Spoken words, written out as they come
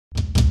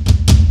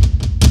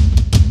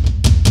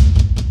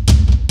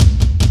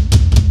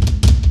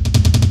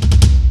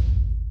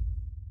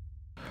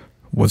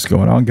What's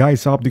going on,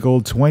 guys?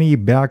 Optical 20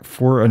 back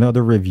for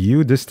another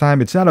review. This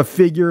time it's not a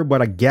figure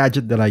but a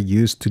gadget that I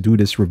use to do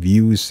this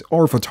reviews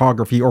or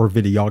photography or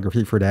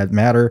videography for that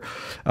matter.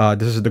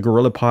 This is the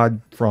Gorilla Pod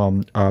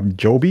from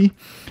Joby,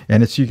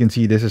 and as you can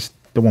see, this is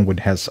the one which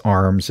has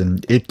arms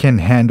and it can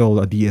handle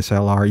a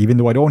DSLR even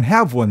though I don't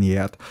have one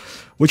yet,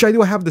 which I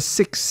do have the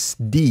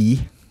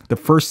 6D, the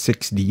first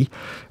 6D,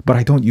 but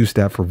I don't use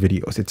that for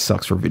videos. It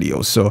sucks for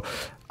videos. So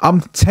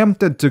I'm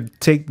tempted to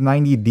take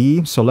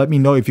 90D, so let me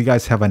know if you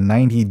guys have a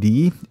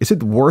 90D. Is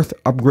it worth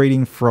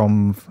upgrading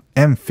from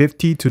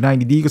M50 to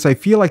 90D? Because I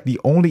feel like the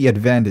only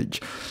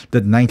advantage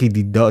that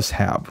 90D does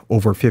have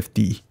over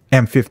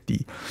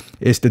M50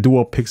 is the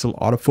dual pixel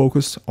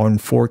autofocus on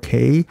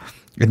 4K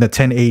and the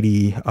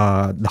 1080, the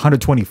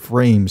 120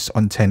 frames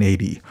on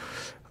 1080.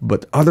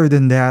 But other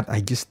than that, I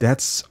guess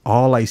that's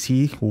all I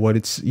see. What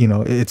it's,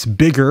 it's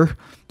bigger,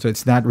 so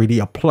it's not really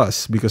a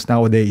plus because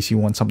nowadays you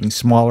want something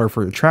smaller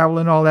for your travel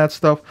and all that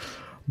stuff.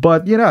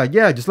 But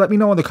yeah, just let me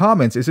know in the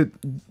comments. Is it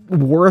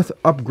worth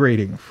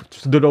upgrading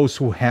to those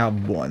who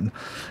have one?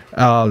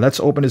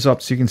 Let's open this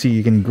up so you can see.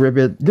 You can grip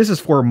it. This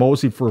is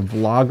mostly for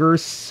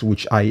vloggers,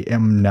 which I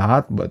am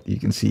not, but you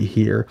can see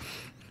here.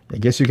 I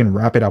guess you can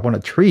wrap it up on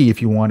a tree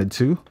if you wanted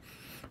to,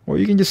 or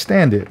you can just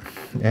stand it.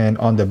 And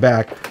on the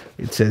back,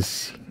 it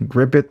says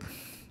grip it,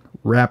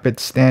 wrap it,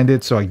 stand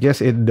it. So I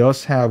guess it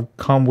does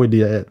come with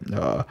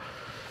the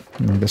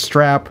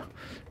strap.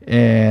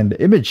 And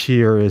the image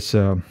here is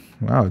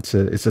wow, it's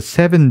a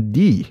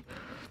 7D.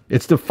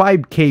 It's the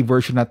 5K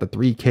version, not the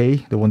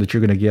 3K, the one that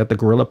you're gonna get. The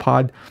Gorilla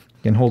Pod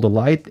can hold a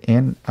light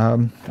and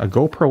a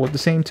GoPro at the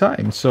same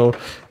time. So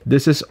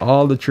this is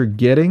all that you're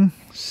getting.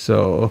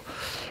 So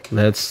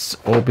let's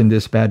open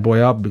this bad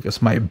boy up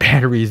because my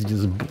battery is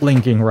just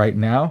blinking right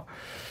now.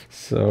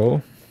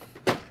 So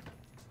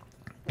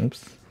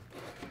oops,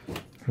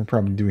 I'm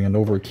probably doing an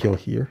overkill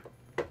here.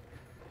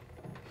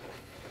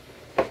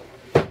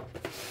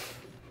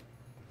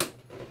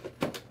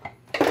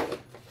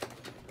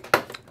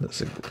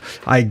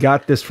 I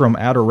got this from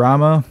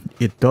Adorama.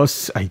 It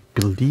does, I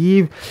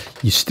believe,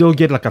 you still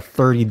get like a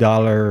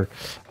 $30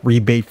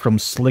 rebate from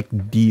Slick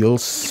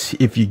Deals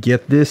if you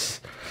get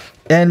this.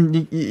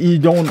 And you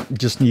don't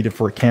just need it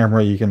for a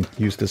camera. You can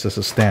use this as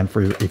a stand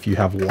for if you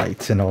have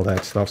lights and all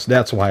that stuff. So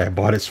that's why I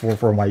bought it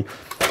for my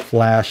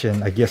flash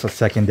and I guess a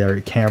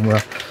secondary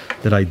camera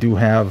that I do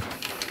have.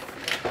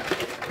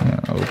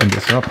 I'll open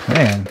this up.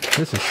 Man,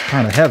 this is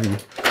kind of heavy.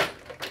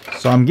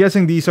 So I'm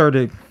guessing these are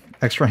the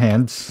extra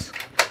hands.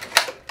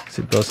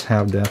 So it does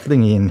have that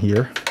thingy in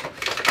here.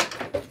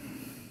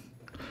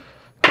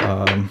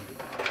 Comes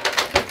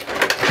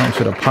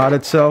with the pod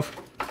itself,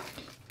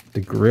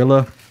 the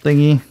Gorilla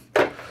thingy.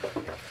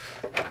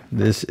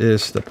 This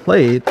is the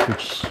plate,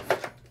 which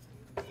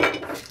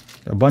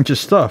a bunch of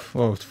stuff.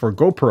 Oh, it's for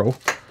GoPro.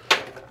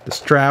 The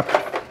strap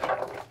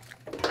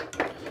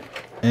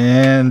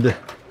and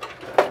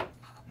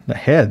the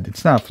head.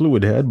 It's not a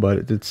fluid head,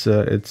 but it's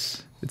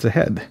a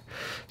head.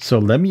 So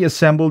let me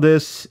assemble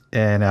this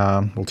and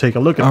we'll take a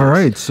look at this. All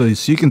right, so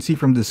you can see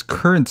from this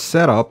current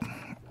setup,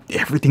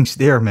 everything's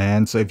there,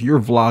 man. So if you're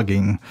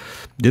vlogging,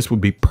 this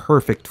would be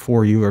perfect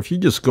for you. Or if you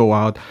just go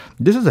out,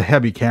 this is a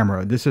heavy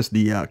camera. This is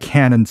the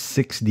Canon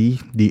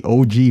 6D, the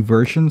OG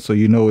version. So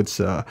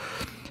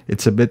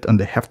it's a bit on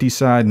the hefty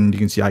side, and you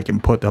can see I can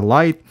put the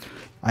light.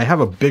 I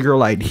have a bigger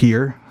light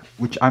here,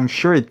 which I'm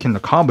sure it can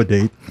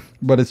accommodate,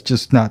 but it's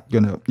just not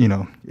gonna,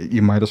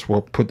 you might as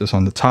well put this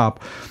on the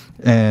top.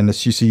 And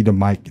as you see, the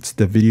mic, it's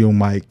the Video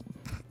Mic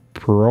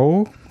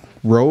Pro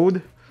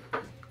Rode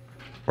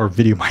or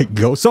Video Mic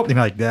Go, something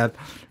like that.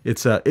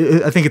 It's I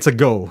think it's a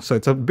Go, so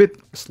it's a bit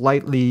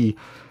slightly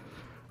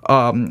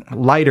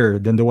lighter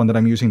than the one that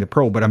I'm using, the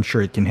Pro, but I'm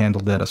sure it can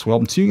handle that as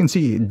well. So you can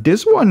see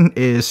this one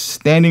is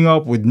standing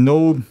up with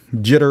no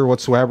jitter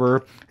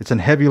whatsoever. It's a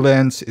heavy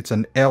lens. It's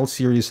an L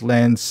series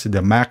lens,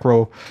 the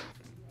macro.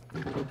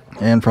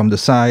 And from the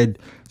side,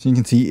 so you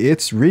can see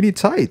it's really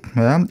tight,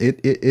 man.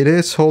 It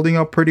is holding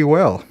up pretty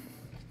well.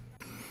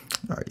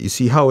 All right, you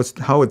see how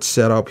it's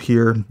set up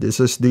here. This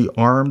is the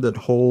arm that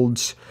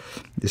holds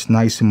this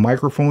nice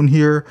microphone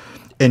here,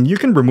 and you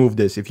can remove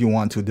this if you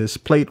want to. This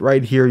plate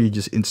right here, you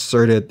just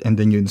insert it, and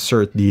then you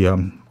insert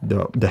the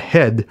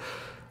head,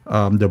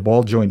 the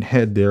ball joint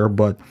head there.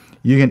 But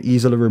you can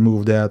easily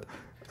remove that.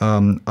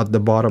 At the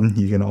bottom,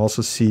 you can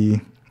also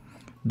see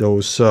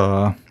those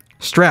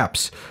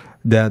straps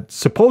that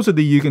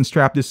supposedly you can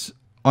strap this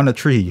on a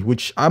tree,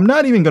 which I'm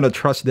not even gonna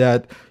trust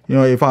that.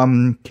 If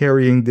I'm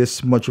carrying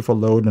this much of a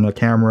load on a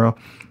camera,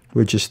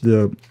 which is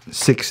the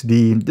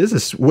 6D, this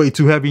is way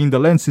too heavy and the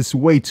lens is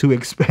way too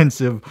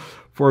expensive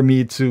for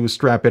me to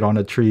strap it on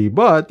a tree.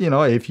 But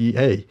if you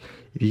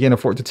can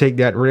afford to take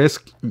that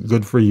risk,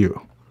 good for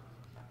you.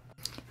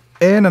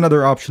 And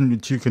another option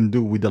that you can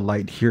do with the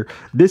light here,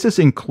 this is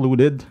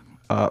included.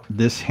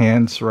 This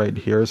hands right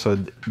here, so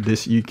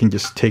this you can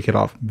just take it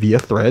off via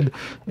thread,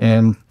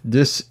 and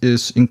this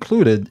is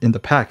included in the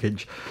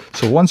package.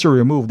 So once you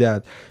remove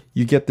that,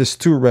 you get this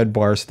 2 red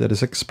bars that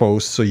is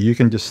exposed, so you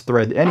can just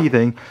thread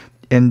anything.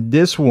 And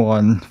this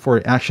one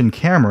for action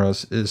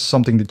cameras is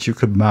something that you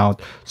could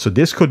mount. So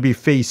this could be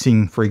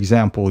facing, for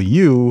example,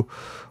 you,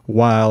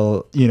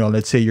 while, you know,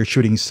 let's say you're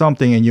shooting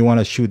something and you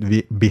want to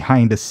shoot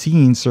behind the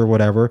scenes or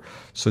whatever.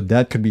 So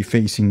that could be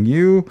facing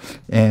you,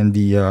 and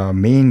the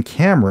main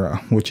camera,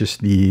 which is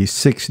the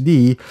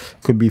 6D,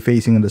 could be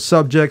facing the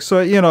subject.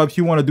 So, you know, if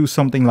you want to do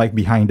something like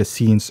behind the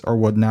scenes or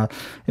whatnot.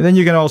 And then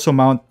you can also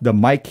mount the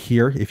mic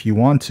here if you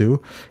want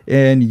to,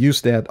 and use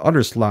that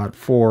other slot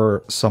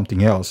for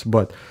something else.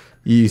 But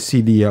you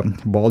see the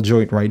ball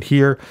joint right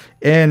here,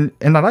 and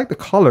I like the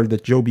color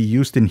that Joby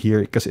used in here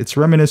because it's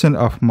reminiscent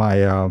of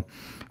my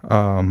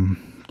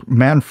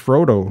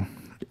Manfrotto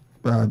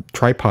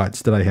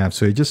tripods that I have.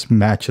 So it just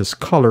matches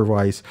color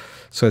wise,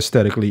 so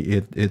aesthetically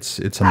it's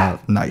a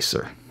lot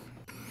nicer.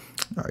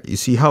 All right, you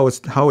see how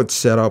it's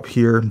set up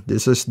here.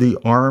 This is the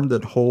arm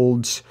that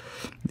holds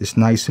this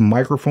nice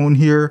microphone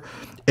here,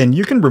 and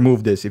you can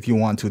remove this if you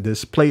want to.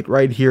 This plate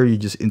right here, you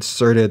just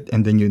insert it,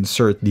 and then you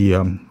insert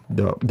the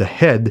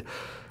head,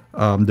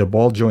 the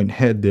ball joint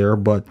head there,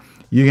 but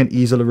you can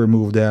easily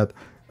remove that.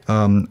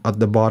 At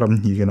the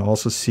bottom you can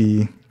also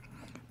see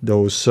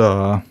those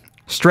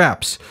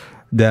straps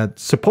that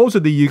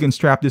supposedly you can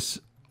strap this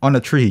on a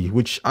tree,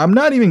 which I'm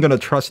not even gonna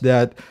trust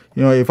that,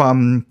 you know, if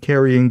I'm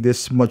carrying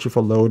this much of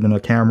a load on a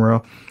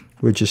camera,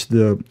 which is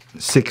the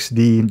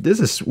 6D. This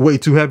is way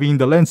too heavy, and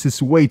the lens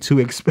is way too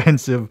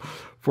expensive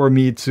for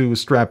me to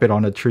strap it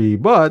on a tree.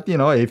 But, you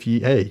know, if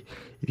you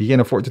can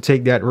afford to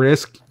take that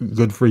risk,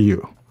 good for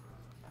you.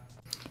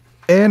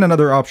 And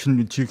another option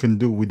that you can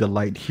do with the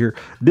light here,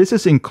 this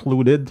is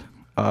included,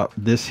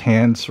 this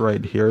hands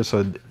right here.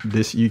 So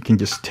this, you can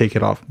just take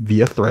it off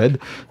via thread,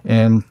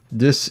 and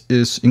this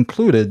is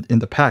included in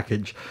the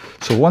package.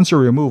 So once you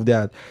remove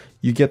that,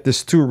 you get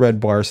this 2 red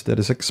bars that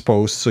is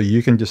exposed, so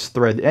you can just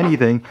thread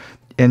anything.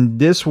 And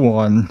this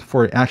one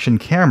for action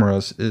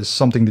cameras is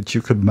something that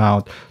you could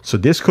mount. So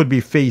this could be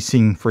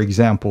facing, for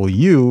example,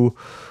 you,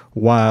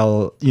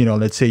 while, you know,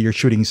 let's say you're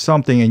shooting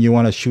something and you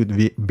want to shoot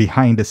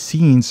behind the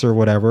scenes or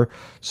whatever.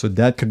 So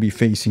that could be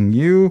facing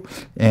you,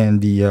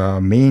 and the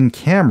main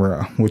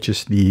camera, which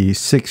is the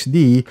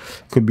 6D,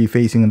 could be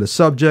facing the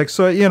subject.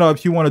 So, you know,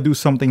 if you want to do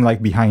something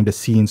like behind the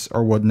scenes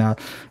or whatnot.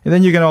 And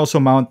then you can also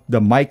mount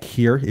the mic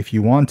here if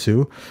you want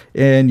to,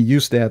 and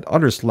use that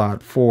other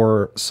slot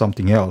for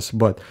something else.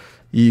 But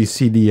you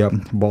see the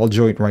ball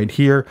joint right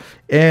here,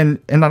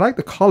 and I like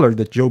the color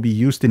that Joby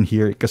used in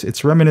here because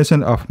it's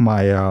reminiscent of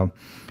my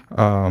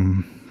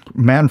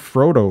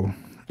Manfrotto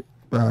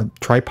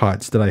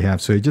tripods that I have.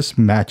 So it just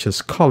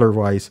matches color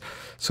wise,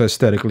 so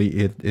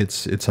aesthetically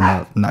it's a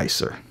lot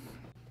nicer.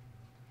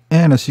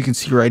 And as you can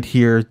see right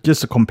here,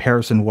 just a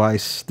comparison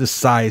wise, the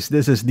size,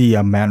 this is the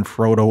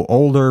Manfrotto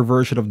older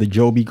version of the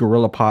Joby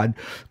GorillaPod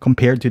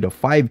compared to the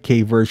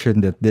 5K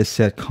version that this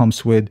set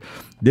comes with.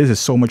 This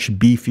is so much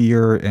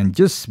beefier and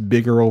just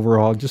bigger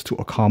overall, just to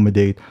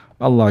accommodate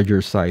a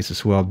larger size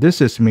as well.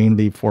 This is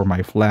mainly for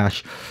my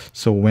flash,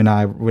 so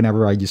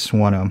whenever I just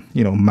want to,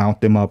 you know,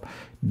 mount them up,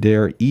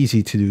 they're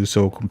easy to do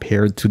so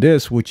compared to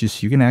this, which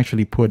is you can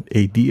actually put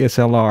a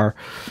DSLR.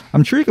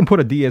 I'm sure you can put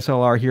a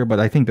DSLR here, but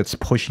I think that's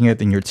pushing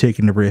it, and you're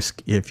taking the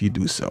risk if you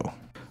do so.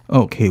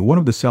 Okay, one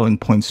of the selling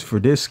points for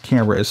this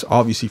camera is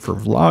obviously for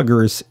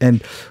vloggers,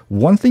 and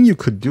one thing you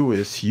could do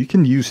is you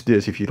can use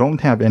this if you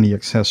don't have any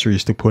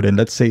accessories to put in.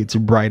 Let's say it's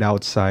bright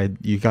outside,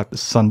 you got the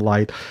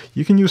sunlight,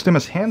 you can use them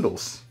as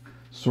handles,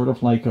 sort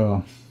of like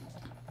a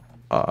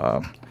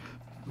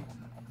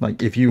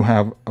like if you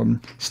have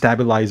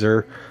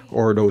stabilizer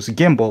or those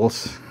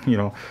gimbals, you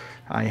know,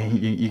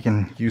 you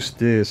can use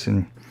this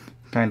and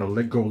kind of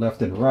let go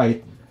left and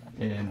right.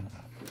 And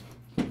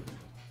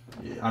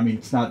I mean,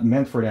 it's not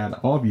meant for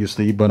that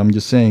obviously, but I'm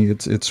just saying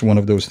it's one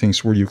of those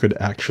things where you could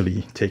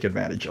actually take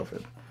advantage of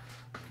it.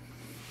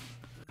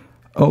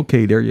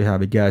 Okay, there you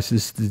have it, guys.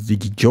 This is the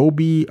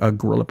Joby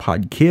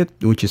GorillaPod kit,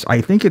 which is,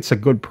 I think it's a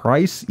good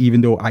price,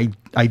 even though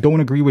I don't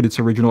agree with its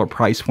original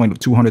price point of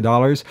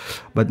 $200.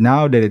 But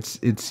now that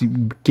it's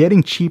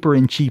getting cheaper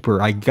and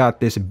cheaper, I got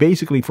this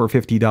basically for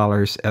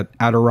 $50 at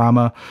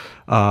Adorama.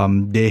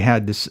 They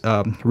had this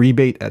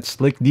rebate at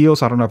Slick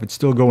Deals. I don't know if it's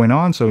still going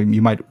on, so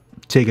you might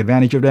take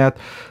advantage of that.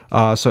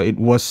 So it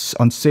was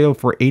on sale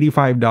for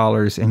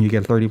 $85, and you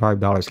get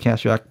 $35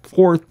 cash back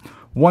for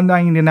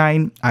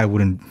 $199. I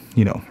wouldn't,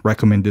 you know,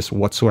 recommend this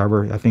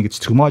whatsoever. I think it's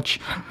too much.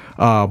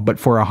 But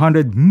for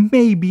 $100,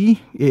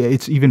 maybe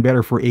it's even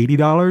better for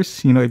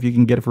 $80. You know, if you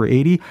can get it for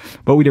 $80.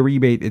 But with a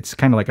rebate, it's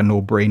kind of like a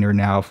no-brainer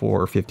now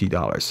for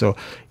 $50. So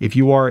if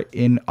you are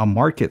in a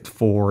market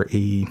for a,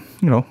 you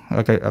know,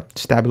 like a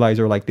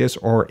stabilizer like this,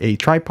 or a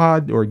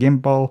tripod or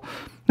gimbal,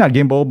 not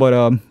gimbal,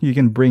 but you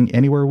can bring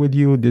anywhere with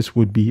you, this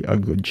would be a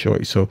good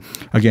choice. So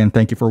again,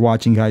 thank you for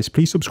watching, guys.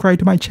 Please subscribe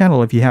to my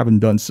channel if you haven't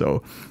done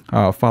so.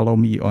 Follow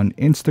me on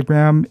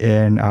Instagram,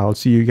 and I'll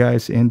see you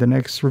guys in the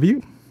next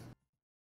review.